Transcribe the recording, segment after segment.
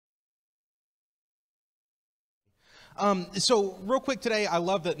So real quick today, I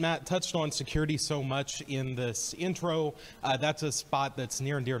love that Matt touched on security so much in this intro. That's a spot that's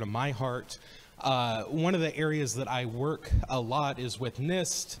near and dear to my heart. One of the areas that I work a lot is with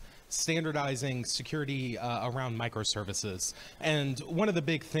NIST, standardizing security around microservices. And one of the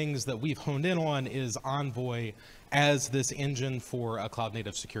big things that we've honed in on is Envoy as this engine for a Cloud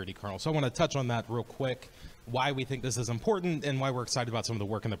Native Security Kernel. So I want to touch on that real quick, why we think this is important and why we're excited about some of the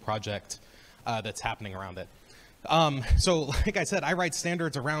work in the project that's happening around it. So like I said, I write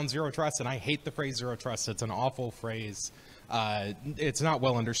standards around zero trust, and I hate the phrase zero trust. It's an awful phrase. It's not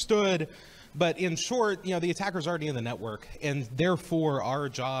well understood. But in short, the attacker's already in the network, and therefore our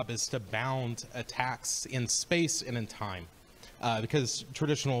job is to bound attacks in space and in time, because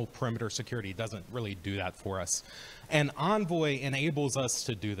traditional perimeter security doesn't really do that for us. And Envoy enables us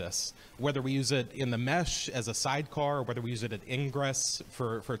to do this, whether we use it in the mesh as a sidecar, or whether we use it at ingress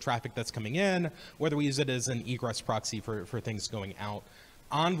for traffic that's coming in, whether we use it as an egress proxy for things going out.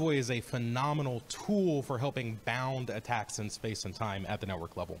 Envoy is a phenomenal tool for helping bound attacks in space and time at the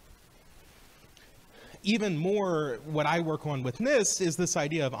network level. Even more, what I work on with NIST is this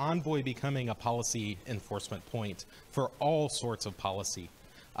idea of Envoy becoming a policy enforcement point for all sorts of policy,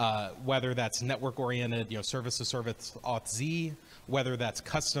 whether that's network-oriented, service-to-service auth-z, whether that's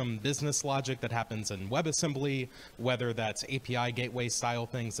custom business logic that happens in WebAssembly, whether that's API gateway style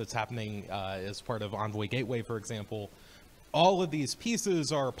things that's happening as part of Envoy Gateway, for example. All of these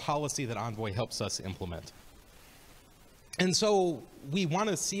pieces are policy that Envoy helps us implement. And so we want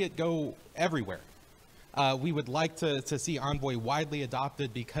to see it go everywhere. We would like to see Envoy widely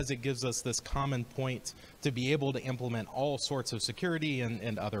adopted because it gives us this common point to be able to implement all sorts of security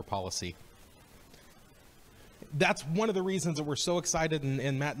and other policy. That's one of the reasons that we're so excited,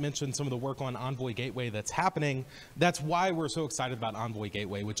 and Matt mentioned some of the work on Envoy Gateway that's happening. That's why we're so excited about Envoy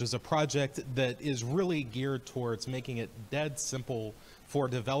Gateway, which is a project that is really geared towards making it dead simple for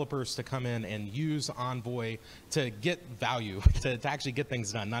developers to come in and use Envoy to get value, to actually get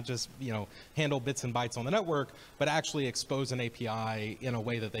things done, not just handle bits and bytes on the network, but actually expose an API in a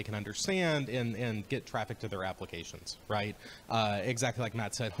way that they can understand and get traffic to their applications, right? Exactly like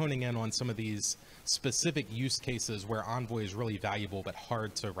Matt said, honing in on some of these specific use cases where Envoy is really valuable but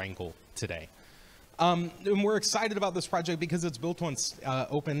hard to wrangle today. And we're excited about this project because it's built on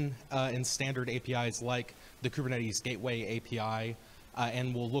open and standard APIs like the Kubernetes Gateway API,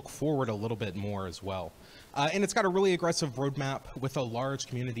 and we'll look forward a little bit more as well. And it's got a really aggressive roadmap with a large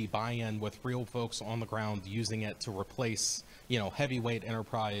community buy-in with real folks on the ground using it to replace, heavyweight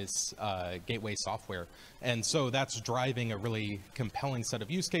enterprise gateway software. And so that's driving a really compelling set of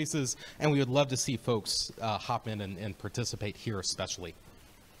use cases, and we would love to see folks hop in and participate here especially.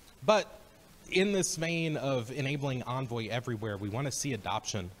 But in this vein of enabling Envoy everywhere, we want to see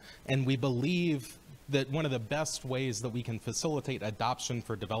adoption, and we believe that one of the best ways that we can facilitate adoption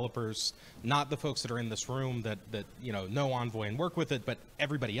for developers, not the folks that are in this room that know Envoy and work with it, but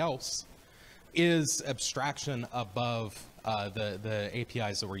everybody else, is abstraction above the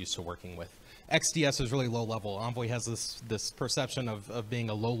APIs that we're used to working with. XDS is really low level. Envoy has this perception of being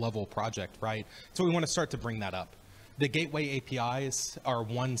a low level project, right? So we want to start to bring that up. The gateway APIs are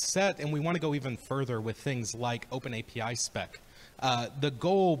one set, and we want to go even further with things like Open API spec. The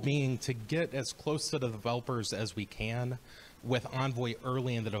goal being to get as close to the developers as we can with Envoy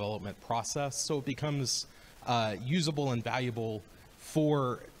early in the development process, so it becomes usable and valuable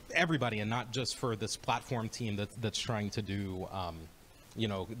for everybody and not just for this platform team that's trying to do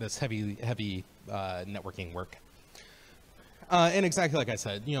this heavy networking work. And exactly like I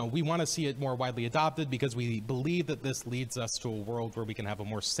said, we want to see it more widely adopted because we believe that this leads us to a world where we can have a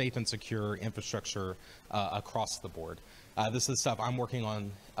more safe and secure infrastructure across the board. This is stuff I'm working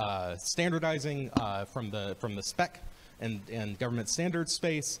on standardizing from the spec and government standards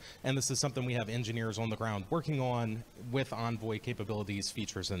space, and this is something we have engineers on the ground working on with Envoy capabilities,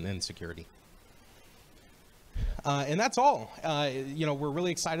 features, and security. And that's all. We're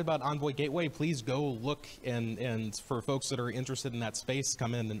really excited about Envoy Gateway. Please go look, and for folks that are interested in that space,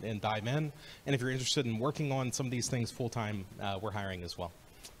 come in and dive in. And if you're interested in working on some of these things full-time, we're hiring as well.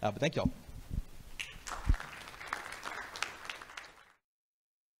 But thank you all.